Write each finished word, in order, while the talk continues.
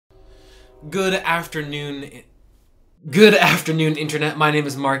Good afternoon, internet. My name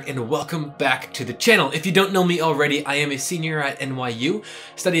is Mark and welcome back to the channel. If you don't know me already, I am a senior at NYU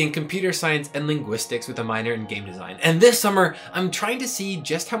studying computer science and linguistics with a minor in game design. And this summer, I'm trying to see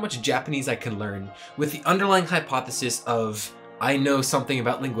just how much Japanese I can learn with the underlying hypothesis of I know something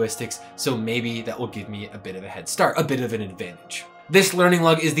about linguistics, so maybe that will give me a bit of a head start, a bit of an advantage. This learning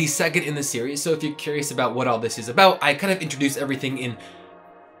log is the second in the series, so if you're curious about what all this is about, I kind of introduce everything in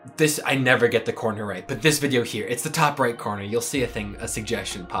this. I never get the corner right, but this video here, it's the top right corner. You'll see a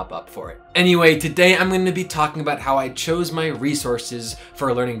suggestion pop up for it. Anyway, today I'm going to be talking about how I chose my resources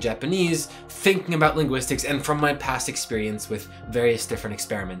for learning Japanese, thinking about linguistics, and from my past experience with various different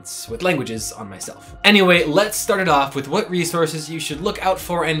experiments with languages on myself. Anyway, let's start it off with what resources you should look out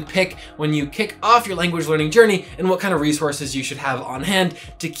for and pick when you kick off your language learning journey, and what kind of resources you should have on hand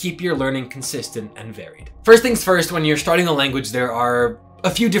to keep your learning consistent and varied. First things first, when you're starting a language, there are a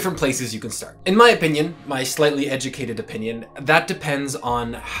few different places you can start. In my opinion, my slightly educated opinion, that depends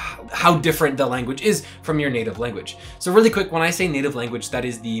on how different the language is from your native language. So really quick, when I say native language, that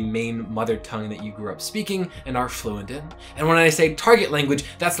is the main mother tongue that you grew up speaking and are fluent in. And when I say target language,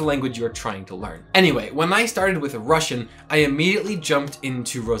 that's the language you're trying to learn. Anyway, when I started with Russian, I immediately jumped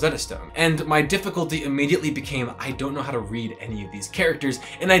into Rosetta Stone. And my difficulty immediately became, I don't know how to read any of these characters,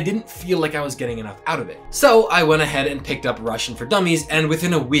 and I didn't feel like I was getting enough out of it. So I went ahead and picked up Russian for Dummies, and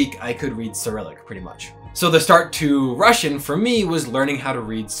within a week, I could read Cyrillic pretty much. So the start to Russian for me was learning how to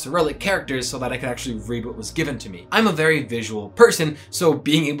read Cyrillic characters so that I could actually read what was given to me. I'm a very visual person, so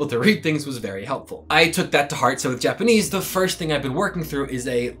being able to read things was very helpful. I took that to heart, so with Japanese, the first thing I've been working through is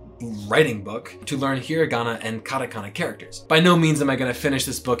a writing book to learn hiragana and katakana characters. By no means am I going to finish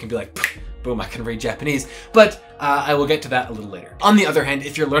this book and be like, boom, I can read Japanese, but I will get to that a little later. On the other hand,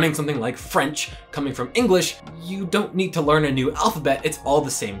 if you're learning something like French coming from English, you don't need to learn a new alphabet, it's all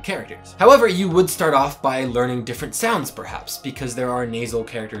the same characters. However, you would start off by learning different sounds perhaps, because there are nasal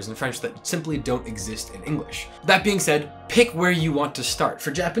characters in French that simply don't exist in English. That being said, pick where you want to start.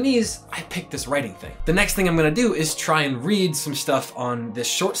 For Japanese, I picked this writing thing. The next thing I'm gonna do is try and read some stuff on this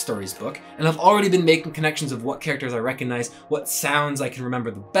short stories book, and I've already been making connections of what characters I recognize, what sounds I can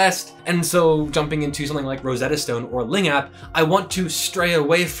remember the best, and so jumping into something like Rosetta Stone or LingApp, I want to stray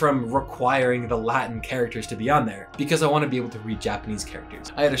away from requiring the Latin characters to be on there, because I want to be able to read Japanese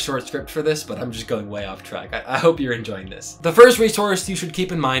characters. I had a short script for this, but I'm just going way off track. I hope you're enjoying this. The first resource you should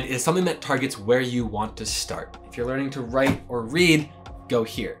keep in mind is something that targets where you want to start. If you're learning to write or read, go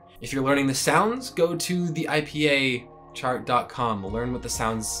here. If you're learning the sounds, go to the IPA chart.com, learn what the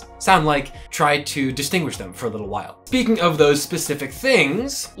sounds sound like, try to distinguish them for a little while. Speaking of those specific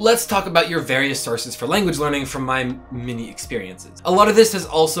things, let's talk about your various sources for language learning from my mini experiences. A lot of this has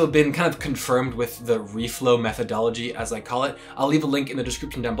also been kind of confirmed with the reflow methodology, as I call it. I'll leave a link in the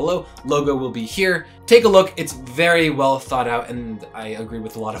description down below. Logo will be here. Take a look. It's very well thought out, and I agree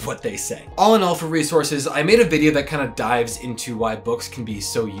with a lot of what they say. All in all, for resources, I made a video that kind of dives into why books can be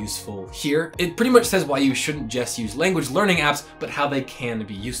so useful here. It pretty much says why you shouldn't just use language learning apps, but how they can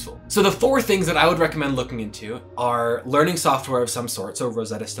be useful. So the four things that I would recommend looking into are learning software of some sort, so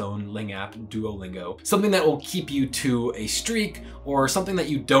Rosetta Stone, LingApp, Duolingo, something that will keep you to a streak, or something that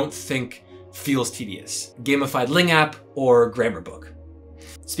you don't think feels tedious, gamified LingApp or grammar book.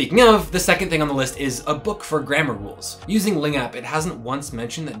 Speaking of, the second thing on the list is a book for grammar rules. Using LingApp, it hasn't once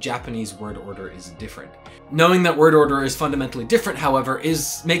mentioned that Japanese word order is different. Knowing that word order is fundamentally different, however,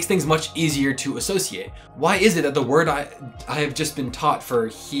 makes things much easier to associate. Why is it that the word I have just been taught for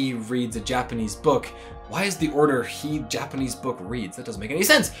he reads a Japanese book, why is the order he Japanese book reads? That doesn't make any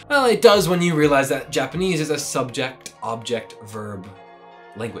sense. Well, it does when you realize that Japanese is a subject, object, verb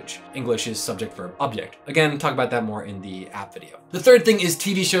language. English is subject, verb, object. Again, talk about that more in the app video. The third thing is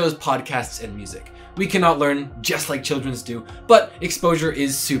TV shows, podcasts, and music. We cannot learn just like children's do, but exposure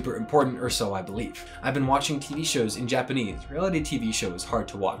is super important, or so I believe. I've been watching TV shows in Japanese. Reality TV show is hard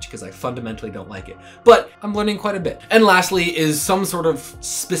to watch because I fundamentally don't like it, but I'm learning quite a bit. And lastly is some sort of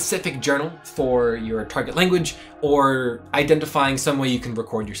specific journal for your target language, or identifying some way you can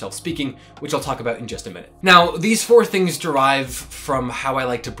record yourself speaking, which I'll talk about in just a minute. Now, these four things derive from how I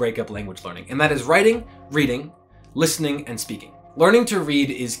like to break up language learning, and that is writing, reading, listening, and speaking. Learning to read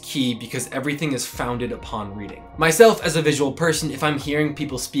is key because everything is founded upon reading. Myself, as a visual person, if I'm hearing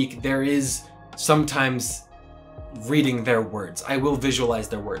people speak, there is sometimes reading their words. I will visualize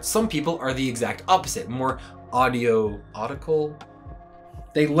their words. Some people are the exact opposite, more audical.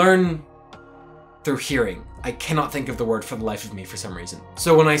 They learn through hearing. I cannot think of the word for the life of me for some reason.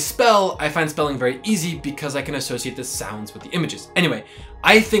 So when I spell, I find spelling very easy because I can associate the sounds with the images. Anyway,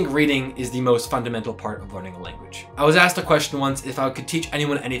 I think reading is the most fundamental part of learning a language. I was asked a question once, if I could teach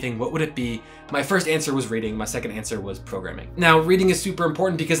anyone anything, what would it be? My first answer was reading, my second answer was programming. Now, reading is super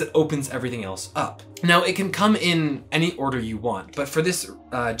important because it opens everything else up. Now, it can come in any order you want, but for this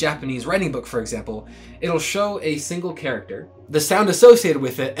Japanese writing book, for example, it'll show a single character, the sound associated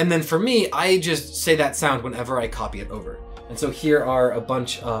with it, and then for me, I just say that sound whenever I copy it over. And so here are a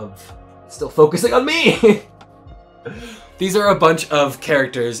bunch of, still focusing on me! These are a bunch of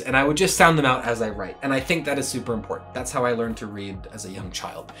characters, and I would just sound them out as I write. And I think that is super important. That's how I learned to read as a young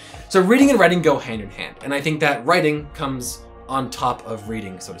child. So reading and writing go hand in hand. And I think that writing comes on top of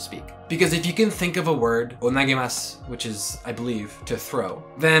reading, so to speak. Because if you can think of a word, onagemasu, which is, I believe, to throw,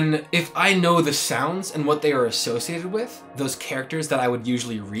 then if I know the sounds and what they are associated with, those characters that I would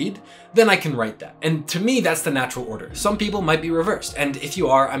usually read, then I can write that. And to me, that's the natural order. Some people might be reversed. And if you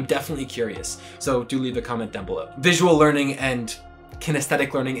are, I'm definitely curious. So do leave a comment down below. Visual learning and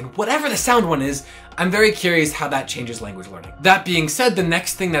kinesthetic learning, and whatever the sound one is, I'm very curious how that changes language learning. That being said, the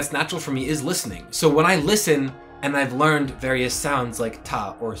next thing that's natural for me is listening. So when I listen, and I've learned various sounds like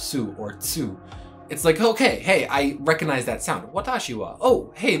ta or su or tsu, it's like, okay, hey, I recognize that sound. Watashi wa.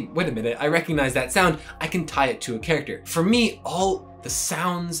 Oh, hey, wait a minute, I recognize that sound. I can tie it to a character. For me, all the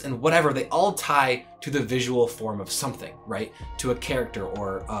sounds and whatever, they all tie to the visual form of something, right? To a character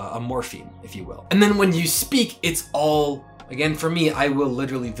or a morpheme, if you will. And then when you speak, it's all, again, for me, I will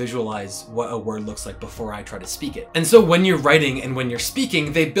literally visualize what a word looks like before I try to speak it. And so when you're writing and when you're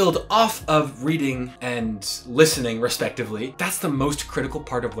speaking, they build off of reading and listening, respectively. That's the most critical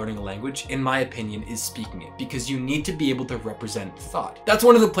part of learning a language, in my opinion, is speaking it, because you need to be able to represent thought. That's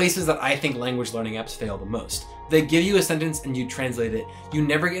one of the places that I think language learning apps fail the most. They give you a sentence and you translate it. You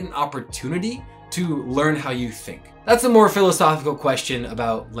never get an opportunity to learn how you think. That's a more philosophical question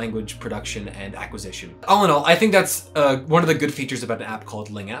about language production and acquisition. All in all, I think that's one of the good features about an app called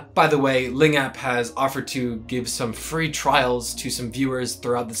LingApp. By the way, LingApp has offered to give some free trials to some viewers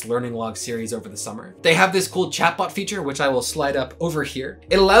throughout this learning log series over the summer. They have this cool chatbot feature, which I will slide up over here.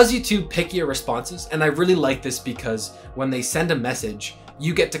 It allows you to pick your responses, and I really like this because when they send a message,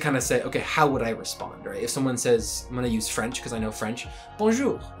 you get to kind of say, okay, how would I respond, right? If someone says, I'm gonna use French because I know French,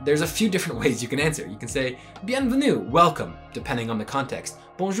 bonjour. There's a few different ways you can answer. You can say, bienvenue, welcome, depending on the context.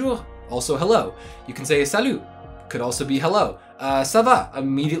 Bonjour, also hello. You can say salut, could also be hello. Ça va,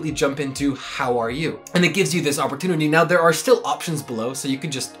 immediately jump into how are you? And it gives you this opportunity. Now there are still options below, so you can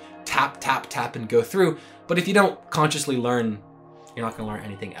just tap, tap, tap and go through. But if you don't consciously learn, you're not gonna learn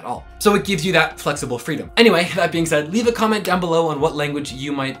anything at all. So it gives you that flexible freedom. Anyway, that being said, leave a comment down below on what language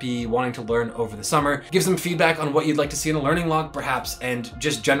you might be wanting to learn over the summer. Give some feedback on what you'd like to see in a learning log, perhaps, and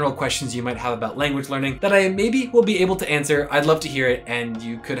just general questions you might have about language learning that I maybe will be able to answer. I'd love to hear it, and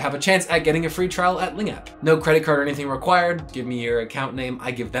you could have a chance at getting a free trial at LingApp. No credit card or anything required. Give me your account name,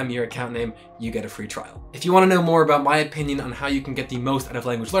 I give them your account name, you get a free trial. If you wanna know more about my opinion on how you can get the most out of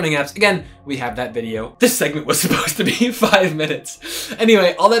language learning apps, again, we have that video. This segment was supposed to be 5 minutes.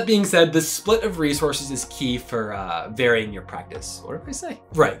 Anyway, all that being said, the split of resources is key for varying your practice. What did I say?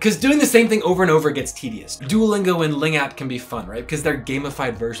 Right, because doing the same thing over and over gets tedious. Duolingo and LingApp can be fun, right? Because they're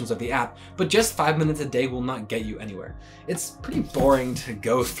gamified versions of the app, but just 5 minutes a day will not get you anywhere. It's pretty boring to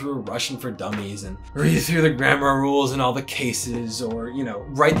go through Russian for Dummies and read through the grammar rules and all the cases, or, you know,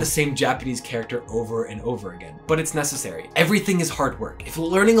 write the same Japanese character over and over again. But it's necessary. Everything is hard work. If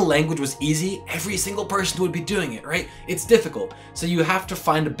learning a language was easy, every single person would be doing it, right? It's difficult. So you have to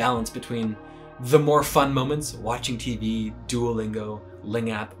find a balance between the more fun moments, watching TV, Duolingo,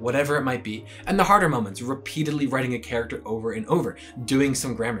 LingApp, whatever it might be, and the harder moments, repeatedly writing a character over and over, doing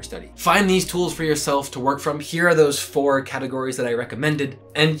some grammar study. Find these tools for yourself to work from. Here are those 4 categories that I recommended,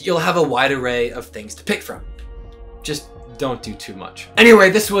 and you'll have a wide array of things to pick from. Just don't do too much. Anyway,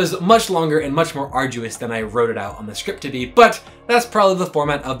 this was much longer and much more arduous than I wrote it out on the script to be, but that's probably the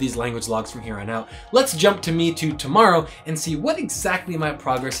format of these language logs from here on out. Let's jump to me to tomorrow and see what exactly my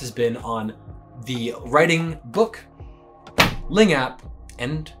progress has been on the writing book, LingApp,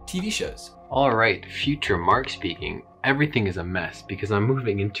 and TV shows. All right, future Mark speaking. Everything is a mess because I'm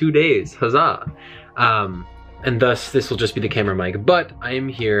moving in 2 days, huzzah. And thus this will just be the camera mic, but I am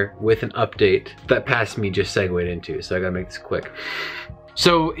here with an update that past me just segued into, so I gotta make this quick.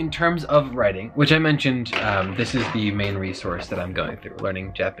 So in terms of writing, which I mentioned, this is the main resource that I'm going through,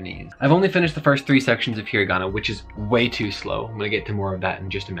 learning Japanese. I've only finished the first 3 sections of hiragana, which is way too slow. I'm gonna get to more of that in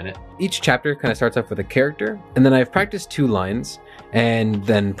just a minute. Each chapter kind of starts off with a character, and then I've practiced 2 lines, and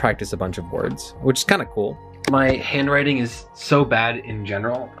then practice a bunch of words, which is kind of cool. My handwriting is so bad in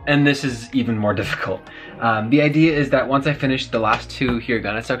general, and this is even more difficult. The idea is that once I finish the last 2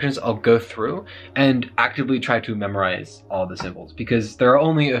 hiragana sections, I'll go through and actively try to memorize all the symbols, because there are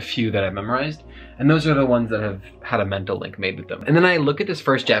only a few that I've memorized, and those are the ones that have had a mental link made with them. And then I look at this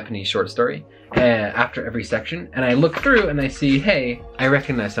first Japanese short story after every section, and I look through and I see, hey, I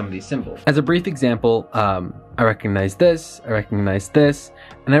recognize some of these symbols. As a brief example, I recognize this,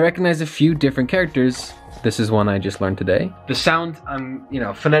 and I recognize a few different characters. This is one I just learned today. The sound,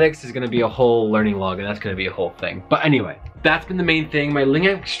 phonetics is gonna be a whole learning log, and that's gonna be a whole thing. But anyway, that's been the main thing. My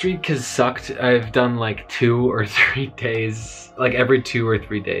linguistics streak has sucked. I've done like 2 or 3 days, like every 2 or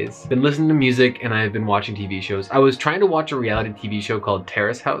 3 days. Been listening to music and I've been watching TV shows. I was trying to watch a reality TV show called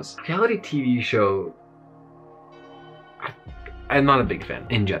Terrace House. Reality TV show, I'm not a big fan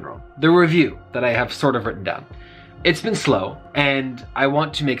in general. The review that I have sort of written down. It's been slow, and I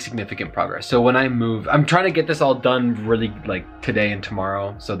want to make significant progress. So when I move, I'm trying to get this all done really like today and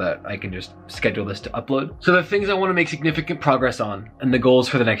tomorrow so that I can just schedule this to upload. So the things I want to make significant progress on and the goals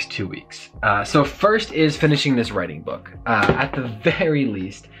for the next 2 weeks. So first is finishing this writing book. At the very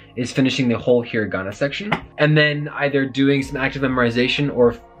least is finishing the whole hiragana section, and then either doing some active memorization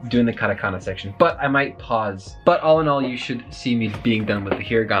or doing the katakana section, but I might pause. But all in all, you should see me being done with the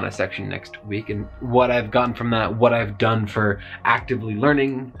hiragana section next week, and what I've gotten from that, what I've done for actively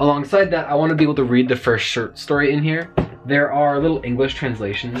learning. Alongside that, I want to be able to read the first short story in here. There are little English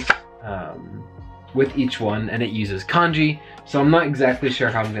translations with each one, and it uses kanji, so I'm not exactly sure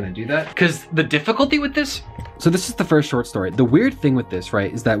how I'm gonna do that. Because the difficulty with this, so this is the first short story. The weird thing with this,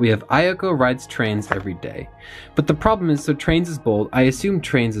 right, is that we have Ayako rides trains every day. But the problem is, so trains is bold. I assume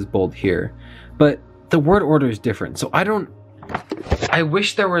trains is bold here, but the word order is different. So I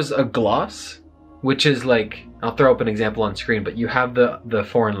wish there was a gloss, which is like, I'll throw up an example on screen, but you have the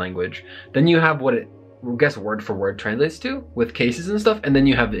foreign language. Then you have what it, I guess, word for word translates to with cases and stuff, and then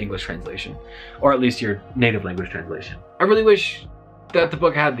you have the English translation, or at least your native language translation. I really wish that the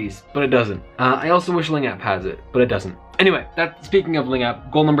book had these, but it doesn't. I also wish Linguap has it, but it doesn't. Anyway, speaking of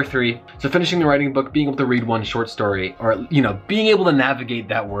Linguap, goal number 3. So finishing the writing book, being able to read 1 short story, or being able to navigate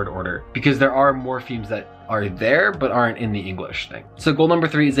that word order, because there are morphemes that are there but aren't in the English thing. So goal number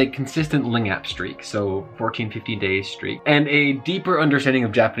 3 is a consistent Linguap streak, so 14, 15 days streak, and a deeper understanding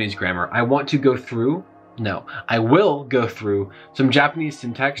of Japanese grammar. I want to go through, I will go through some Japanese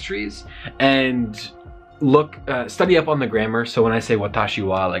syntax trees and study up on the grammar. So when I say watashi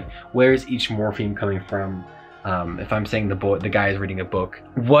wa, like, where is each morpheme coming from? If I'm saying the guy is reading a book,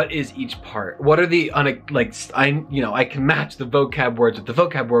 what is each part? What are the, I can match the vocab words with the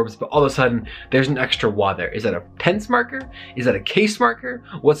vocab words, but all of a sudden there's an extra wa there. Is that a tense marker? Is that a case marker?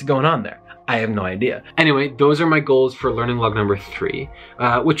 What's going on there? I have no idea. Anyway, those are my goals for learning log number 3,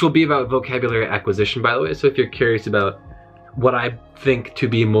 which will be about vocabulary acquisition, by the way. So if you're curious about what I think to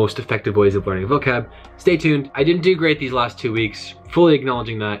be most effective ways of learning vocab, stay tuned. I didn't do great these last 2 weeks, fully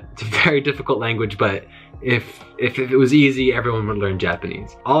acknowledging that. It's a very difficult language, but if it was easy, everyone would learn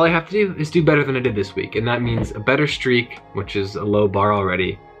Japanese. All I have to do is do better than I did this week, and that means a better streak, which is a low bar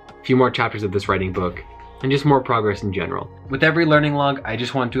already, a few more chapters of this writing book, and just more progress in general. With every learning log, I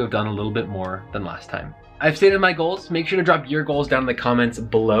just want to have done a little bit more than last time. I've stated my goals. Make sure to drop your goals down in the comments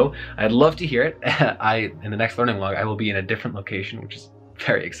below. I'd love to hear it. In the next learning log, I will be in a different location, which is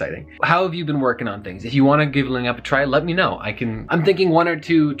very exciting. How have you been working on things? If you want to give Linguap a try, let me know. I'm thinking 1 or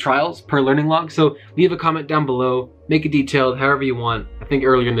 2 trials per learning log, so leave a comment down below. Make it detailed, however you want. I think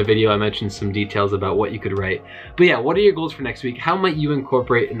earlier in the video I mentioned some details about what you could write. But yeah, what are your goals for next week? How might you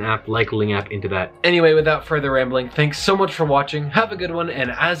incorporate an app like Linguap into that? Anyway, without further rambling, thanks so much for watching. Have a good one, and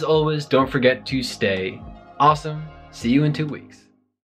as always, don't forget to stay awesome. See you in 2 weeks.